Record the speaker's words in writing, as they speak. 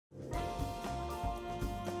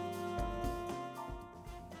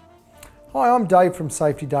Hi, I'm Dave from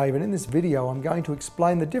Safety Dave, and in this video I'm going to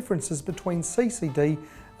explain the differences between CCD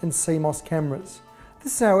and CMOS cameras.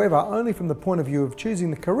 This is, however, only from the point of view of choosing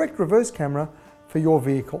the correct reverse camera for your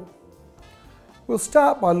vehicle. We'll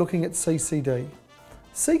start by looking at CCD.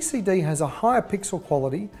 CCD has a higher pixel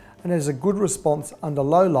quality and has a good response under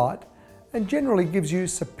low light and generally gives you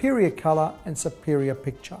superior colour and superior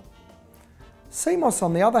picture. CMOS,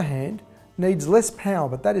 on the other hand, needs less power,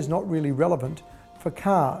 but that is not really relevant for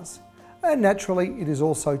cars. And naturally, it is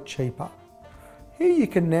also cheaper. Here you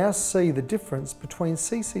can now see the difference between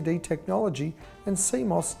CCD technology and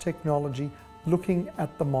CMOS technology looking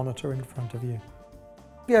at the monitor in front of you.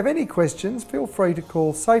 If you have any questions, feel free to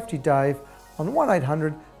call Safety Dave on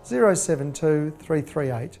 1800 072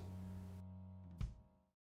 338.